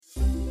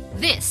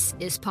This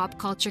is Pop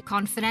Culture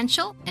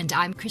Confidential, and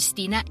I'm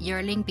Christina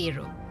Yerling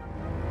Biru.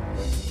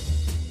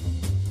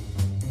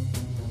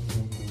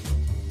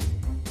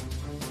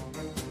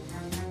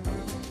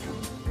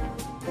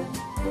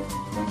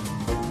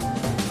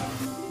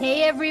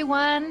 Hey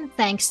everyone,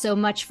 thanks so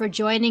much for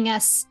joining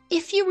us.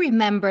 If you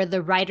remember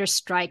the writer's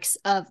strikes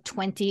of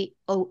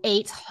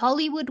 2008,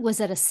 Hollywood was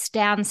at a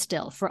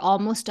standstill for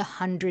almost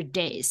 100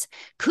 days.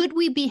 Could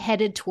we be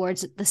headed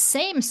towards the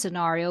same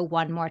scenario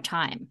one more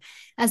time?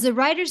 As the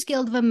Writers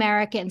Guild of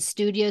America and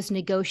studios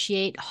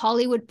negotiate,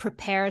 Hollywood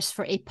prepares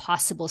for a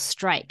possible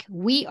strike.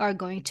 We are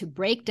going to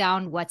break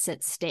down what's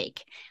at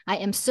stake. I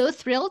am so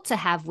thrilled to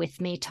have with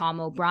me Tom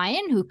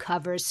O'Brien, who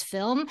covers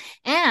film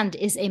and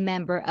is a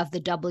member of the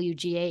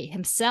WGA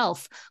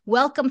himself.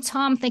 Welcome,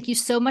 Tom. Thank you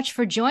so much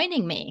for joining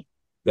me.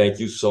 Thank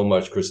you so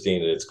much,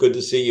 Christina. It's good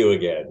to see you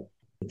again.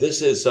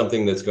 This is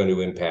something that's going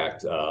to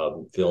impact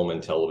film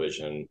and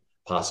television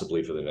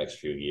possibly for the next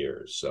few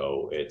years.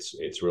 So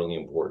it's really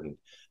important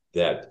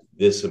that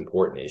this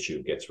important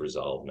issue gets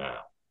resolved now.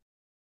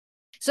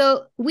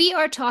 So we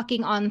are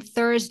talking on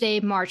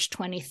Thursday, March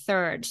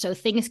 23rd, so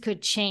things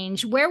could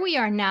change. Where we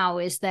are now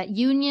is that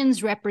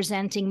unions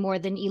representing more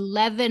than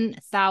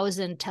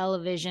 11,000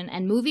 television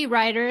and movie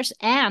writers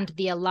and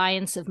the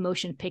Alliance of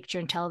Motion Picture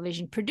and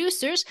Television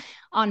Producers,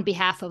 on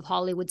behalf of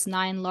Hollywood's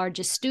 9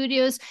 largest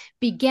studios,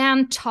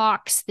 began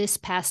talks this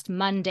past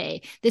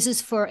Monday. This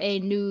is for a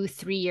new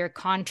 3-year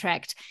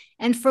contract.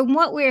 And from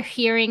what we're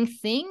hearing,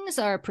 things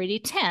are pretty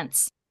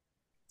tense.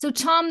 So,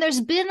 Tom,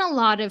 there's been a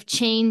lot of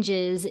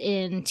changes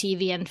in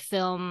TV and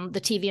film, the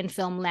TV and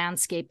film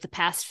landscape the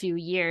past few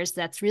years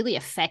that's really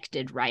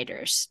affected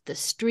writers. The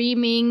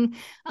streaming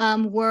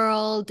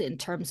world, in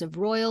terms of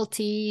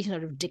royalty,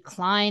 sort of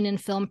decline in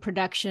film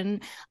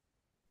production.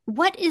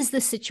 What is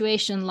the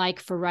situation like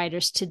for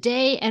writers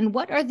today, and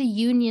what are the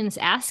unions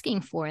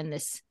asking for in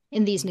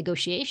these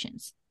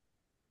negotiations?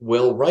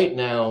 Well, right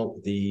now,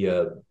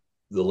 the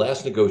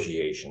last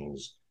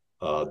negotiations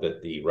that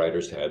the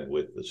writers had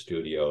with the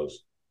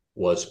studios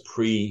was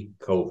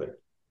pre-COVID.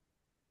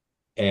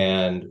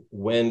 And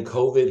when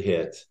COVID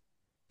hit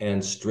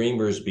and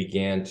streamers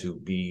began to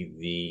be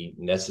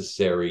the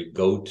necessary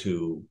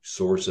go-to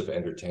source of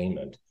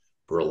entertainment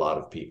for a lot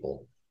of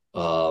people,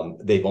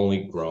 they've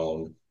only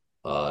grown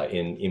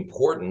in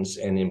importance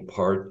and in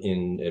part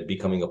in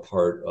becoming a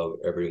part of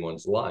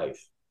everyone's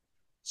life.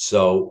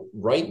 So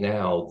right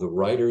now, the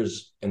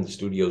writers and the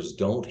studios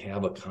don't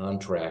have a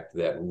contract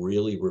that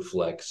really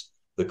reflects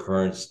the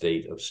current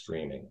state of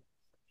streaming.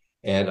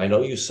 And I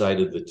know you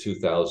cited the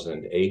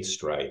 2008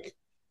 strike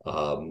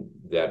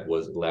that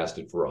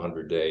lasted for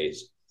 100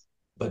 days,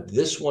 but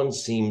this one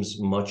seems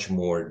much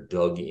more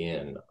dug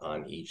in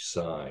on each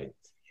side.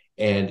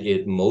 And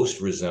it most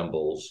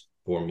resembles,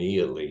 for me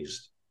at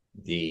least,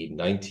 the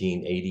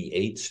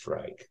 1988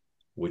 strike,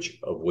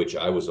 of which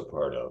I was a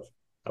part of.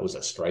 I was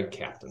a strike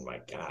captain. My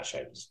gosh,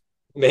 I was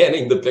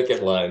manning the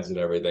picket lines and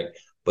everything.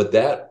 But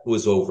that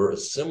was over a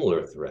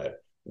similar threat,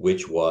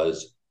 which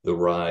was the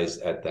rise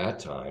at that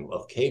time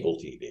of cable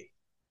TV.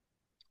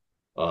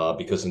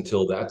 Because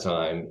until that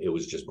time, it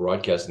was just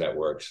broadcast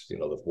networks,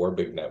 the 4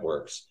 big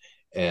networks.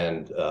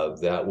 And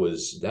that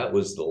was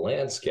the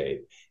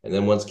landscape. And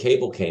then once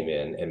cable came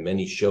in and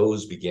many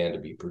shows began to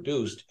be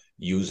produced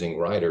using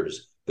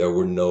writers, there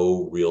were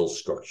no real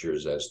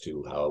structures as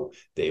to how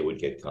they would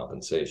get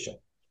compensation.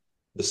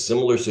 The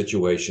similar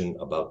situation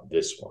about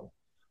this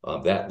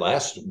one. That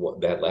last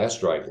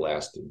strike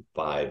lasted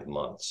 5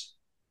 months.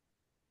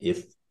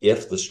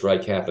 If the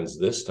strike happens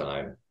this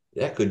time,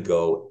 that could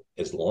go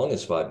as long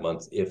as 5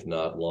 months, if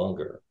not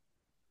longer,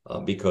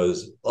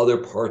 because other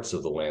parts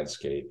of the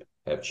landscape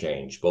have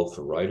changed, both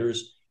for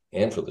writers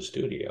and for the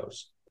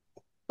studios.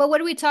 But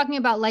what are we talking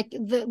about?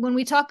 When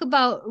we talk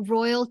about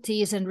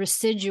royalties and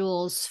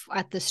residuals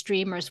at the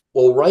streamers?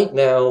 Well, right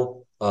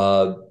now,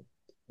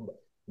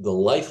 the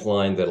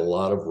lifeline that a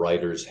lot of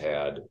writers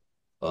had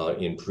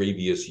in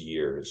previous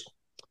years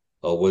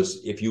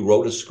was if you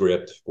wrote a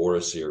script for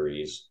a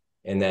series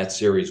and that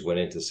series went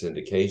into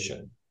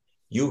syndication,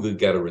 you could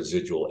get a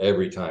residual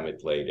every time it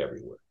played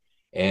everywhere.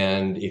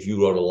 And if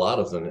you wrote a lot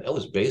of them, that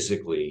was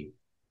basically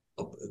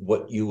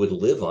what you would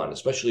live on,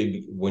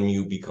 especially when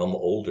you become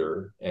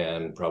older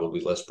and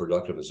probably less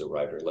productive as a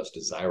writer, less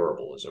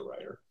desirable as a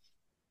writer.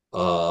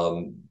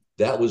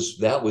 That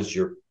was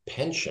your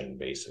pension,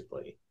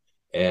 basically.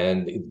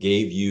 And it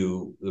gave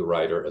you, the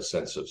writer, a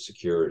sense of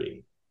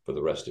security for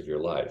the rest of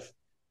your life.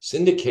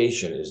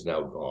 Syndication is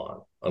now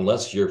gone.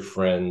 Unless you're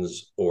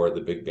Friends or The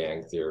Big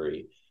Bang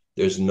Theory,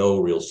 there's no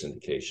real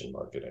syndication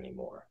market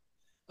anymore.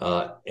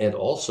 And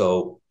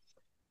also,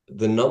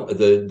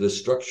 the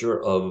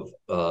structure of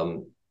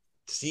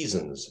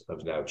seasons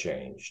have now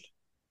changed.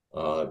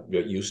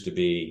 It used to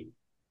be,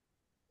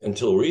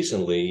 until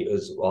recently,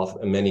 as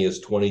many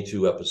as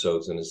 22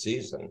 episodes in a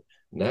season.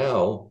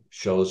 Now,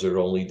 shows are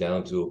only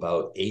down to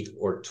about 8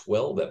 or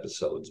 12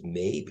 episodes,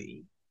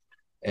 maybe.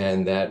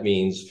 And that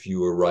means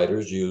fewer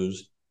writers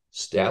used,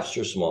 staffs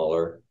are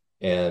smaller,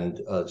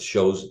 and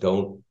shows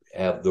don't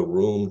have the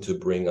room to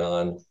bring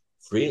on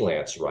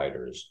freelance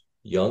writers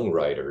young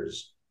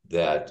writers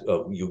that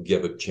you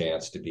give a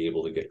chance to be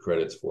able to get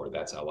credits for.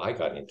 That's how I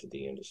got into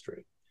the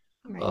industry.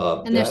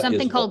 Right. And there's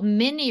something called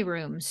mini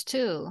rooms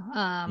too.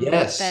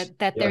 Yes,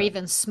 that they're yeah.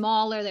 even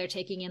smaller. They're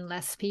taking in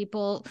less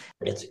people.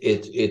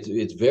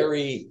 It's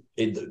very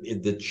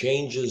the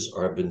changes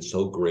have been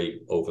so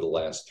great over the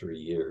last 3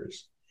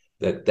 years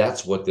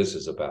that's what this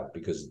is about,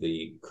 because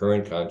the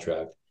current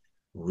contract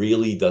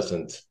really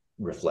doesn't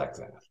reflect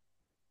that.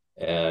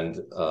 And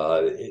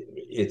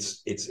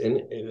it's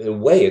in a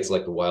way it's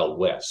like the Wild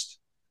West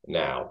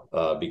now,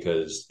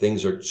 because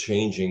things are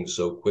changing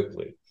so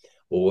quickly.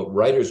 Well, what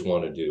writers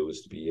want to do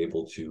is to be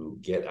able to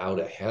get out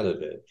ahead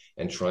of it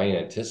and try and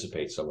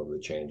anticipate some of the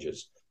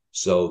changes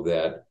so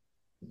that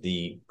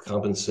the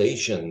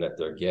compensation that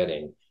they're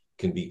getting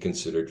can be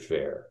considered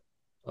fair.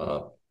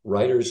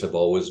 Writers have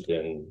always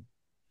been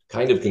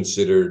kind of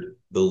considered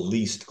the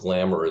least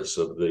glamorous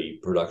of the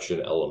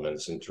production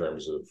elements in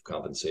terms of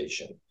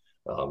compensation.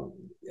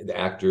 The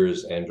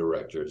actors and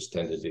directors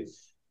tended to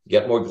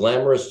get more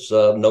glamorous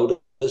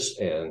notice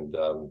and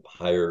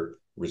higher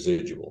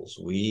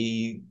residuals.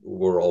 We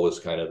were always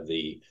kind of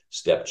the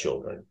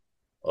stepchildren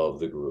of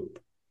the group,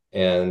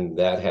 and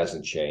that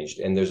hasn't changed.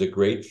 And there's a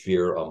great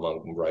fear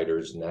among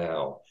writers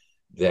now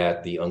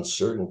that the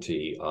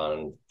uncertainty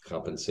on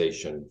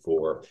compensation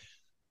for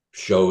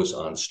shows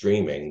on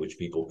streaming, which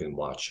people can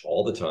watch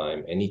all the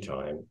time,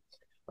 anytime,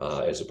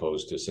 as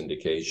opposed to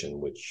syndication,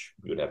 which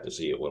you'd have to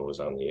see it when it was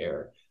on the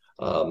air,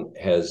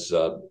 has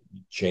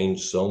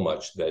changed so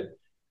much that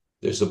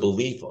there's a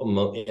belief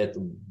at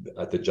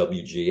the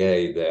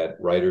WGA that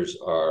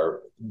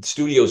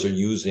studios are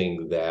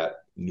using that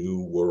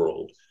new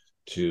world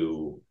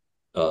to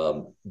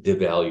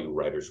devalue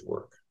writers'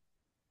 work.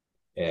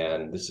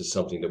 And this is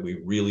something that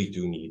we really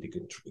do need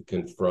to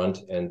confront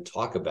and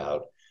talk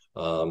about.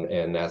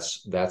 And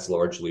that's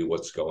largely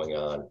what's going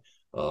on.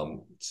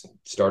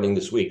 Starting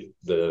this week,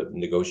 the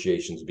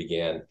negotiations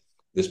began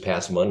this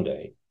past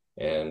Monday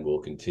and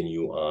will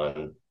continue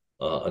on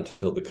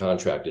until the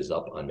contract is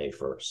up on May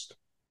 1st.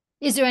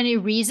 Is there any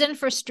reason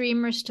for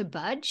streamers to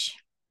budge?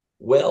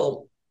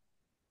 Well,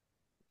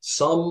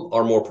 some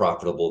are more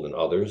profitable than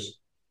others,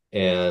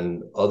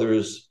 and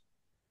others,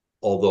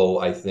 although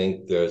I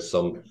think there's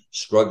some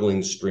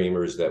struggling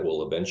streamers that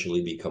will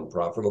eventually become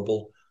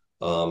profitable,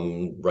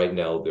 right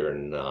now they're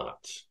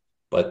not.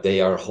 But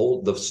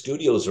the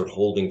studios are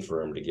holding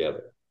firm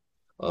together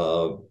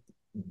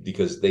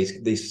because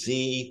they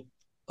see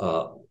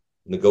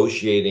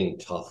negotiating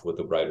tough with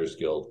the Writers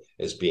Guild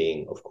as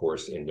being, of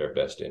course, in their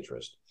best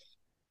interest.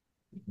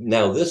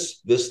 Now,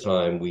 this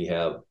time we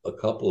have a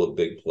couple of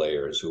big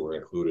players who are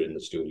included in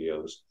the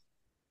studios.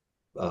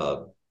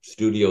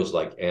 Studios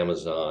like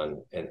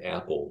Amazon and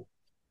Apple,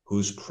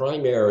 whose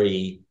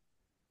primary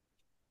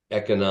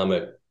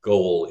economic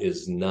goal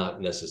is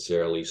not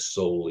necessarily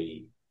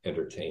solely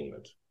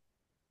entertainment.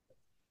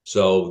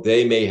 So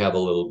they may have a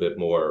little bit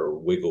more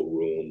wiggle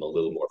room, a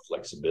little more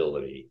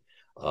flexibility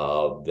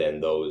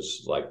than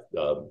those like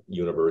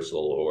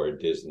Universal or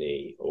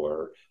Disney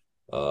or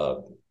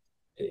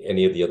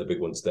any of the other big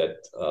ones that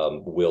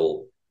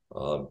will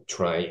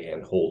try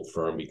and hold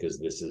firm because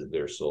this is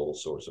their sole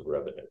source of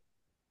revenue.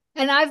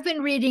 And I've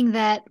been reading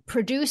that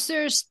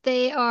producers,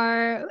 they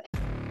are...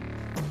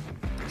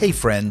 Hey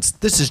friends,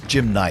 this is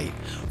Jim Knight,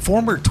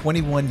 former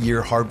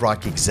 21-year Hard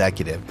Rock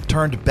executive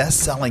turned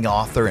best-selling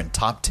author and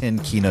top 10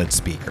 keynote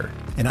speaker.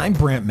 And I'm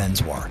Brant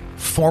Menswar,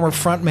 former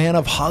frontman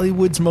of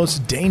Hollywood's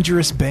most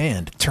dangerous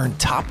band turned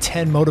top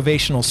 10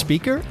 motivational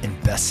speaker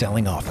and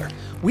best-selling author.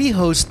 We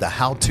host the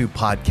how-to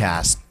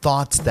podcast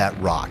Thoughts That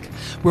Rock,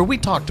 where we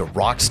talk to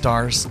rock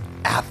stars,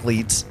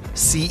 athletes,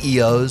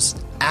 CEOs,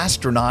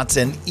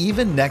 astronauts, and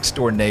even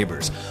next-door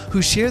neighbors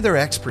who share their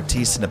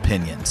expertise and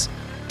opinions.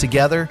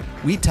 Together,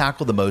 we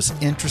tackle the most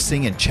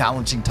interesting and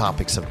challenging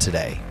topics of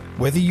today.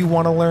 Whether you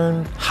want to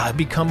learn how to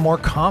become more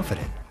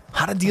confident,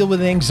 how to deal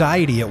with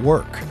anxiety at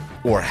work,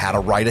 or how to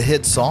write a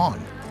hit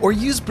song, or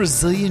use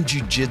Brazilian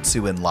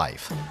Jiu-Jitsu in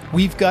life,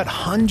 we've got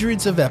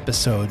hundreds of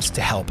episodes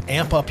to help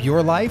amp up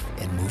your life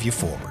and move you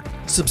forward.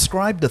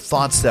 Subscribe to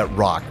Thoughts That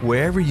Rock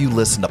wherever you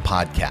listen to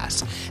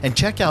podcasts, and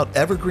check out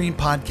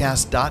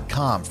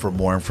evergreenpodcast.com for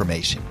more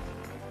information.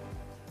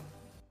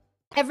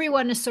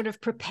 Everyone is sort of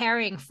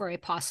preparing for a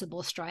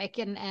possible strike,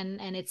 and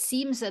it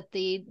seems that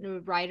the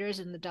writers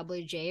and the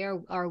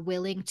WJ are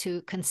willing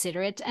to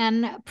consider it.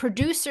 And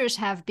producers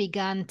have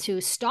begun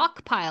to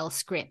stockpile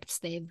scripts.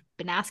 They've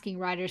been asking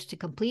writers to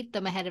complete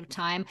them ahead of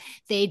time.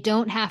 They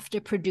don't have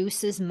to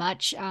produce as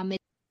much.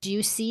 Do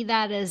you see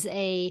that as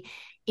a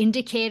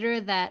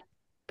indicator that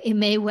it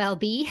may well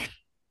be?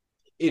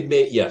 It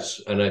may,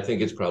 yes, and I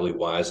think it's probably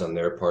wise on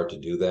their part to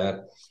do that.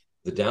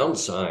 The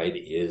downside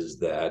is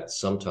that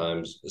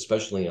sometimes,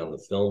 especially on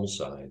the film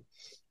side,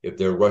 if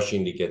they're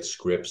rushing to get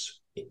scripts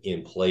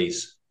in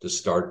place to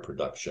start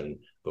production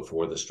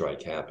before the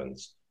strike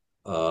happens,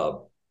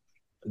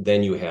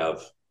 then you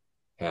have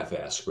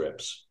half-assed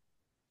scripts.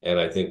 And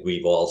I think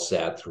we've all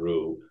sat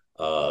through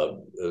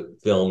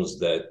films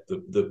that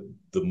the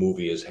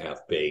movie is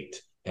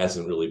half-baked,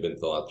 hasn't really been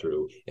thought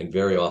through. And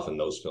very often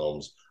those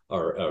films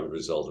are a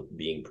result of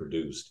being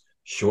produced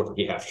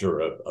shortly after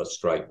a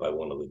strike by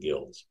one of the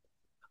guilds.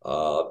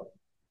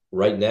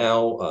 Right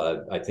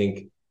now, I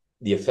think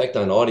the effect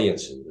on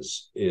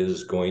audiences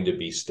is going to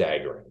be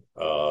staggered,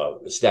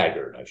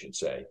 I should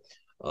say.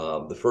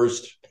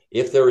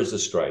 If there is a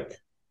strike,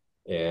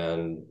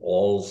 and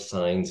all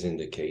signs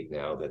indicate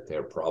now that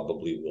there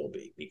probably will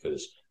be,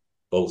 because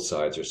both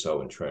sides are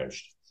so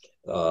entrenched.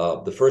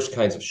 The first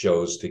kinds of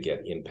shows to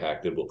get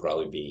impacted will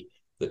probably be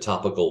the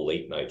topical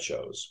late night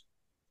shows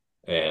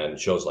and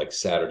shows like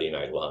Saturday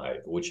Night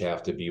Live, which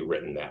have to be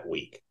written that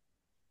week.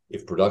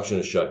 If production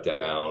is shut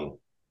down,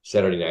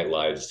 Saturday Night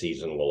Live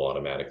season will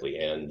automatically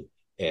end,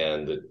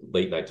 and the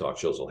late night talk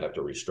shows will have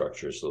to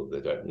restructure so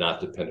that they're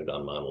not dependent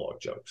on monologue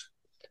jokes.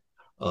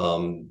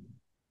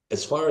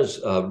 As far as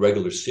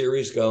regular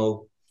series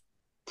go,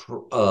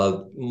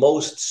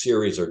 most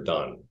series are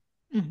done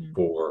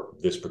for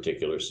this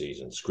particular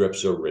season.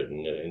 Scripts are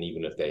written, and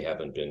even if they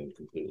haven't been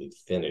completely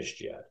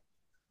finished yet.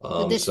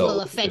 But this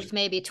will affect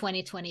maybe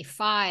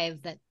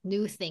 2025, that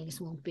new things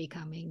won't be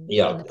coming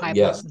in the pipeline.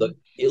 Yes,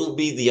 it'll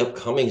be the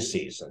upcoming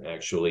season,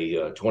 actually,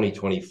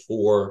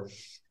 2024.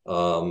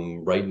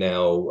 Right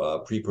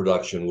now,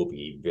 pre-production will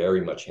be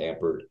very much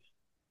hampered.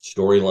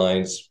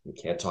 Storylines, we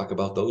can't talk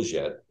about those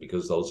yet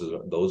because those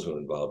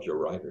involve your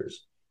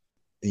writers.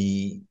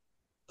 The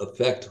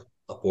effect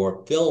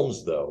for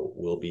films, though,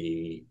 will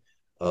be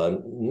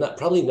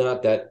probably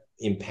not that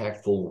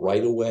impactful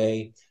right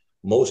away.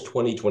 Most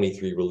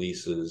 2023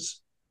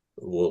 releases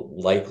will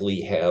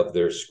likely have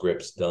their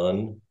scripts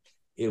done.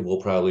 It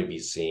will probably be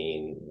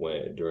seen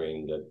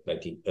during the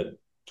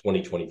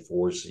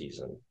 2024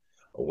 season,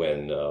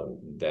 when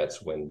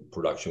that's when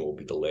production will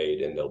be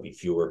delayed, and there'll be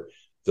fewer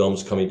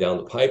films coming down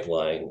the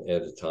pipeline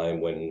at a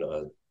time when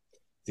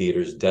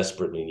theaters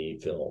desperately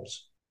need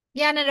films.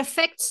 Yeah, and it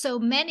affects so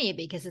many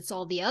because it's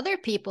all the other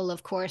people,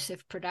 of course,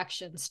 if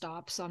production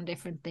stops on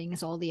different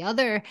things, all the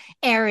other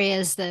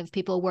areas of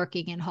people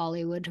working in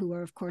Hollywood who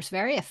are, of course,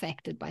 very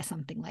affected by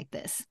something like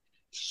this.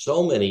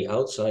 So many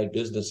outside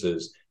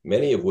businesses,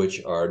 many of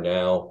which are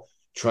now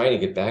trying to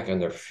get back on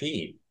their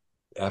feet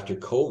after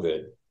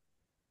COVID.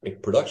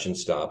 If production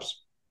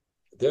stops,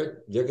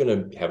 they're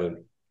going to have a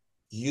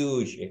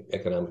huge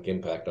economic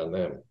impact on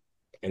them,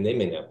 and they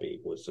may not be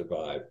able to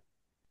survive.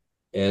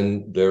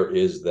 And there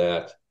is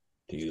that,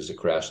 to use a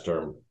crass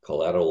term,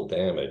 collateral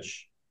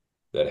damage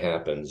that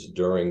happens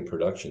during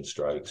production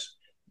strikes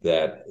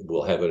that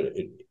will have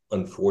an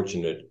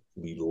unfortunately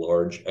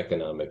large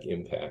economic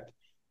impact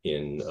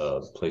in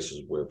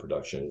places where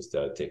production is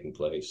taking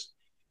place.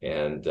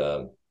 And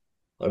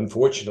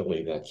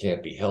unfortunately, that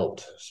can't be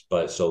helped.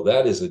 But so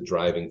that is a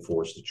driving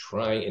force to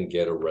try and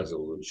get a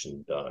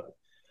resolution done.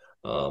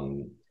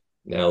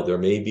 Now, there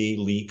may be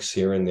leaks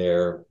here and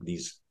there.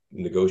 These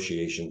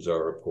negotiations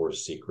are, of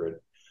course,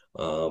 secret.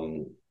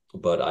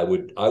 But I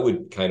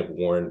would kind of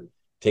warn,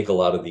 take a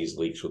lot of these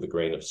leaks with a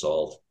grain of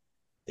salt.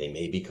 They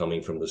may be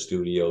coming from the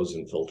studios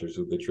and filter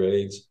through the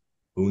trades.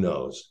 Who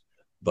knows?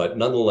 But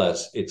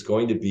nonetheless, it's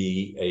going to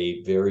be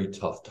a very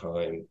tough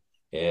time.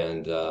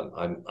 And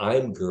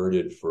I'm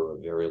girded for a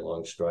very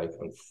long strike,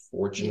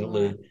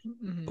 unfortunately.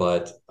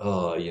 But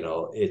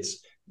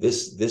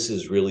this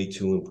is really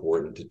too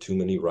important to too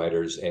many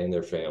writers and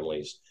their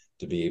families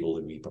to be able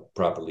to be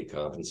properly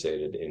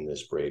compensated in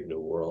this brave new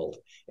world.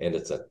 And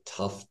it's a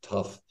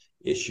tough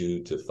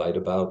issue to fight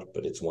about,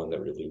 but it's one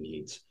that really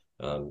needs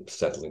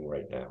settling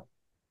right now.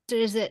 So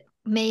is it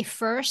May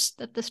 1st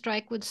that the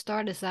strike would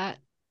start? Is that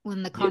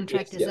when the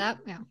contract is up?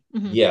 Yeah.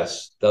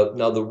 Yes.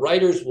 Now the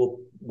writers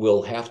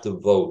will have to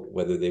vote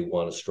whether they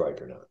want to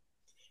strike or not.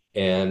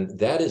 And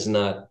that is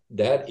not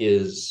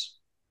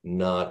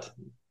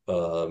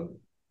a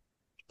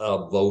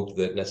vote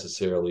that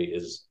necessarily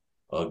is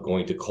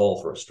going to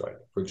call for a strike.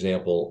 For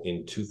example,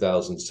 in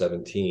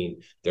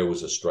 2017, there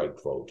was a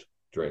strike vote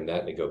during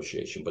that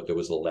negotiation, but there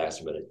was a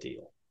last-minute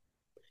deal.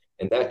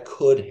 And that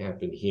could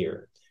happen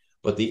here.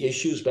 But the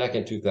issues back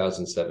in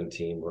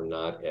 2017 were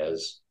not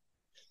as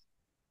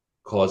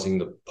causing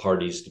the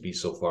parties to be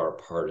so far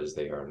apart as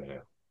they are now.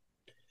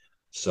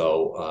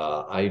 So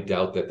I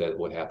doubt that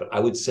would happen. I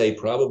would say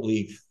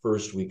probably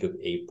first week of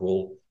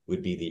April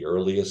would be the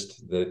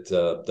earliest that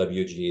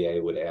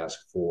WGA would ask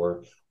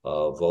for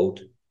a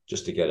vote,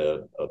 just to get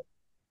a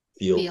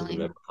feel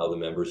for how the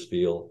members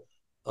feel.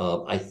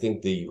 I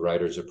think the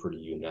writers are pretty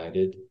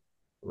united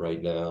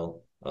right now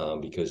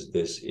because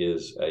this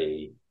is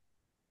a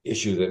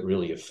issue that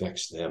really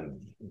affects them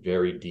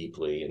very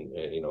deeply,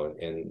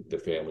 and their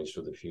families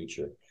for the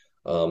future.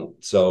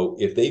 So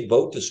if they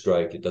vote to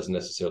strike, it doesn't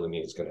necessarily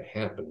mean it's going to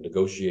happen.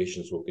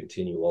 Negotiations will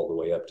continue all the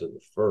way up to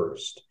the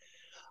 1st.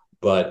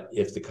 But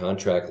if the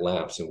contract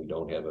lapses and we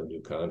don't have a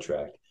new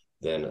contract,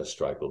 then a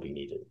strike will be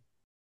needed.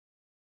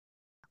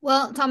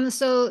 Well, Thomas,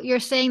 so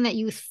you're saying that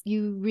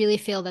you really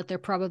feel that there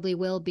probably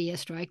will be a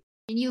strike.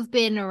 And you've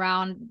been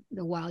around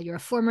a while. You're a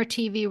former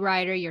TV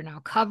writer. You're now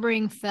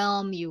covering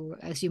film. You,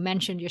 as you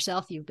mentioned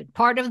yourself, you've been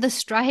part of the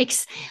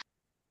strikes.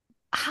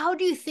 How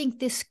do you think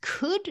this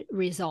could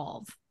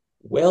resolve?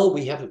 Well,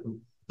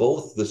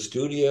 both the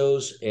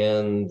studios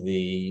and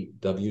the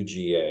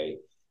WGA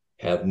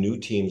have new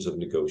teams of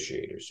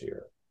negotiators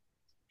here.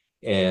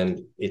 And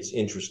it's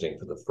interesting,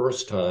 for the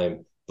first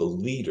time, the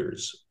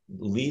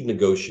lead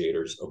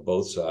negotiators of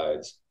both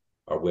sides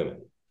are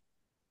women.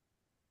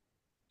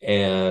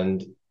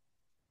 And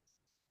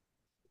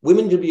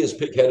women can be as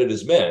pig-headed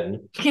as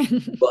men,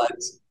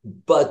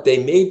 but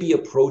they may be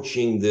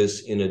approaching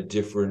this in a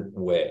different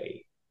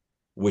way,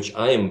 which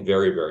I am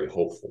very, very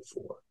hopeful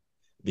for,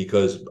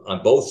 because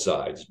on both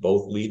sides,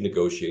 both lead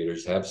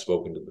negotiators have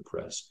spoken to the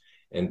press,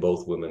 and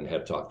both women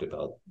have talked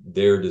about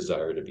their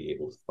desire to be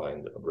able to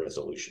find a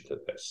resolution to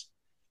this.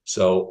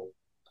 So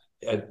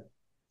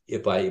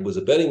if I was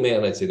a betting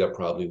man, I'd say there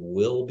probably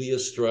will be a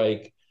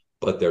strike,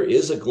 but there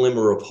is a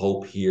glimmer of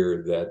hope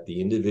here that the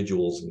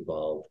individuals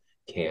involved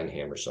can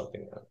hammer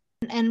something out.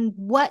 And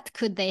what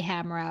could they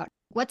hammer out?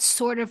 What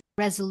sort of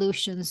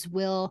resolutions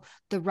will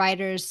the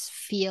writers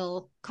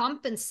feel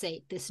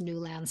compensate this new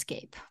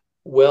landscape?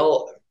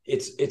 Well,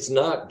 it's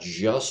not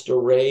just a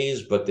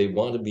raise, but they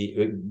want to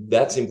be,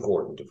 that's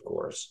important, of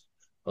course.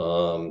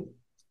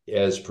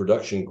 As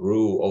production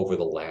grew over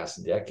the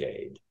last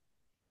decade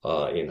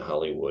in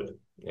Hollywood,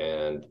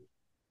 and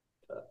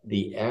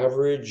the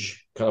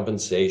average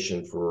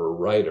compensation for a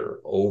writer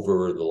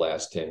over the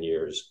last 10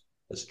 years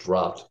has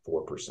dropped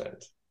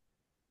 4%.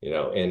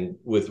 And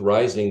with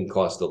rising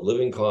cost of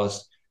living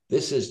costs,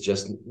 this is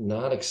just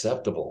not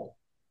acceptable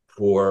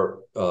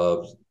for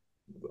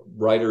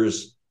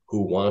writers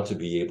who want to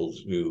be able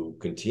to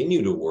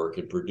continue to work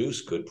and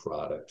produce good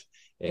product,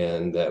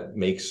 and that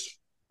makes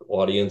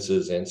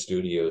audiences and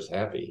studios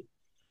happy.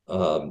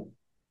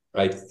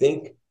 I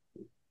think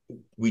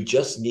we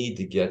just need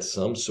to get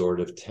some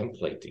sort of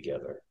template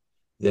together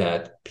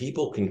that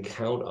people can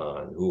count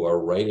on who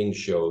are writing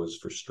shows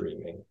for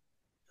streaming,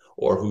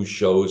 or whose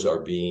shows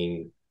are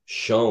being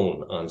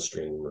shown on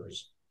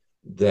streamers,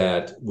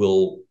 that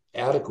will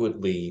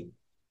adequately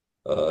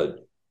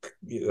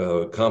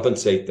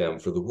compensate them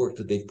for the work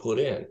that they've put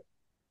in.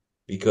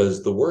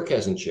 Because the work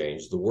hasn't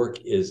changed. The work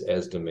is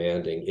as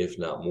demanding, if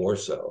not more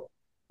so,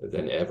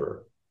 than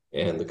ever.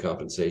 And the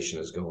compensation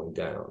is going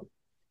down.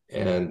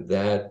 And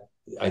that,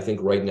 I think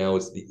right now,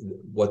 is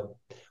what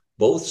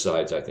both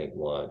sides, I think,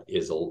 want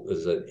is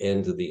an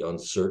end to the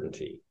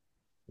uncertainty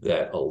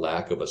that a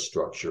lack of a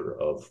structure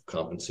of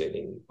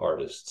compensating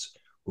artists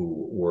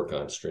who work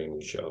on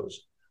streaming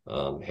shows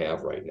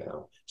have right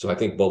now. So I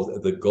think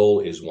the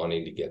goal is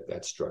wanting to get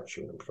that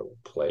structure in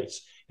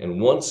place. And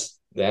once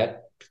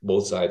that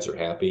both sides are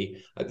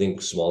happy, I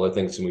think smaller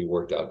things can be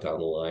worked out down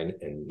the line,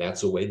 and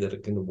that's a way that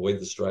it can avoid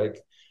the strike.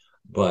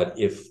 But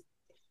if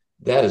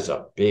that is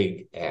a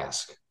big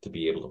ask to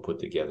be able to put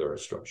together a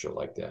structure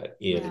like that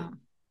in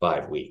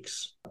 5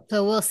 weeks.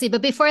 So we'll see.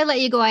 But before I let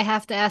you go, I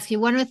have to ask you,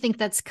 one of the things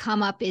that's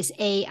come up is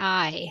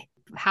AI,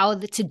 how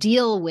to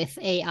deal with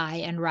AI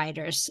and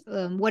writers.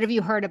 What have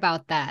you heard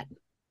about that?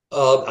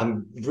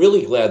 I'm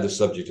really glad the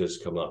subject has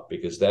come up,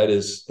 because that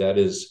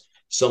is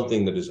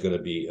something that is going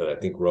to be, I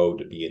think, grow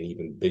to be an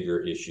even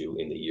bigger issue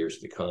in the years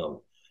to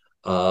come.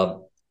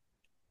 To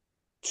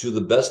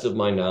the best of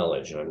my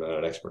knowledge, and I'm not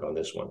an expert on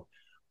this one,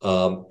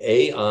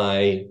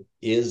 AI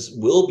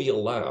will be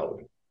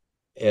allowed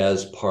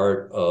as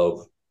part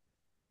of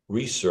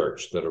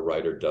research that a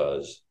writer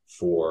does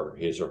for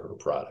his or her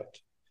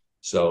product.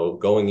 So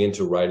going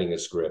into writing a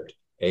script,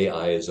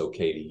 AI is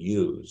okay to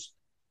use,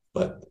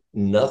 but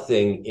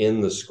nothing in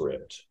the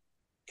script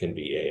can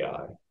be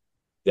AI.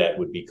 That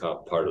would be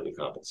part of the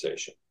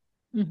compensation.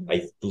 Mm-hmm.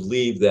 I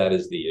believe that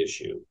is the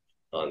issue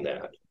on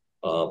that.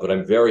 But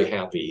I'm very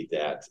happy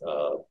that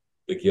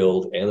the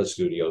Guild and the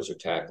studios are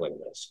tackling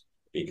this,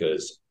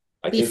 because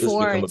I think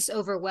before it's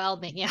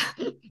overwhelming. Yeah.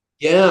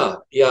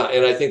 Yeah.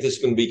 And I think this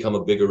is going to become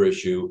a bigger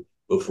issue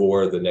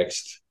before the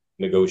next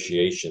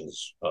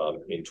negotiations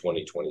in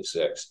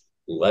 2026.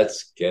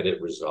 Let's get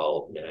it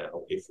resolved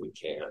now if we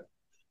can.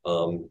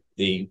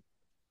 The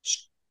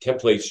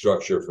template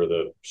structure for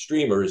the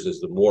streamers is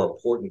the more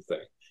important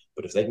thing,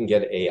 but if they can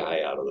get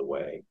AI out of the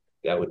way,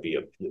 that would be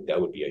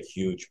a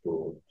huge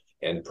boom,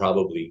 and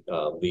probably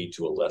lead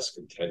to a less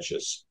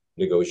contentious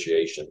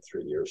negotiation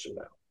 3 years from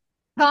now.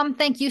 Tom,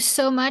 thank you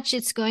so much.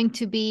 It's going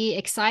to be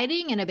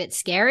exciting and a bit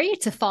scary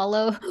to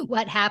follow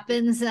what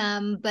happens,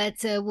 but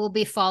we'll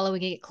be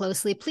following it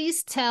closely.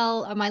 Please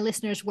tell my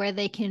listeners where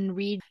they can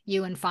read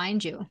you and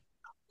find you.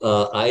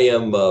 I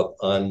am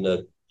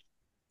a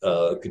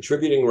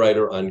contributing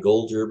writer on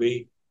Gold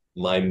Derby.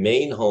 My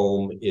main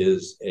home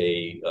is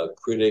a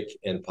critic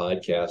and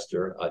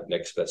podcaster at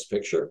Next Best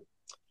Picture.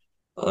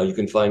 You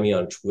can find me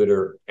on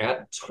Twitter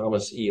at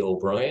Thomas E.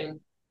 O'Brien.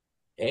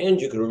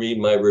 And you can read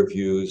my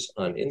reviews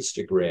on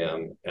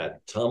Instagram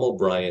at Tom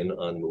O'Brien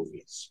on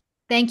Movies.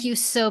 Thank you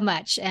so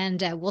much.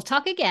 And we'll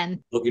talk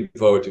again. Looking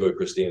forward to it,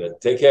 Christina.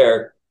 Take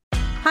care.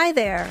 Hi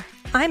there.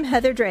 I'm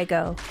Heather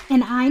Drago.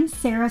 And I'm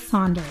Sarah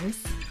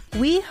Saunders.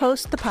 We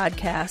host the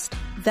podcast,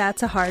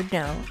 That's a Hard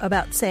No,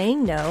 about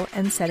saying no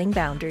and setting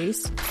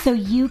boundaries, so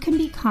you can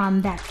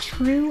become that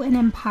true and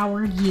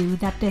empowered you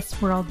that this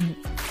world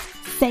needs.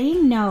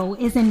 Saying no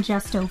isn't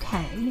just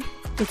okay.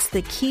 It's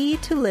the key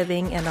to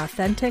living an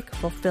authentic,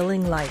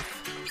 fulfilling life.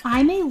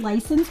 I'm a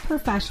licensed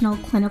professional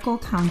clinical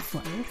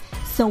counselor,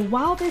 so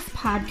while this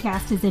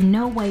podcast is in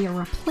no way a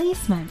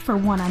replacement for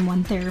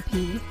one-on-one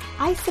therapy,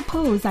 I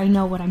suppose I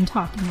know what I'm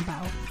talking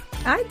about.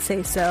 I'd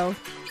say so.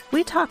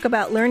 We talk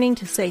about learning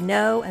to say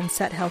no and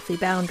set healthy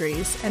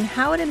boundaries and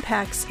how it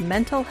impacts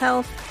mental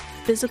health,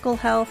 physical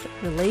health,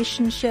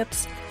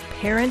 relationships,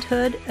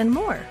 parenthood, and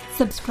more.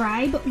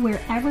 Subscribe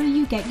wherever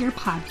you get your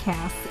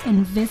podcasts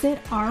and visit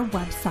our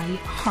website,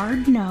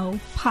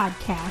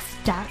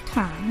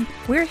 hardnopodcast.com.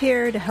 We're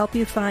here to help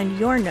you find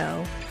your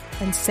no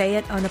and say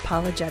it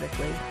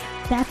unapologetically.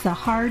 That's a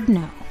hard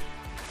no.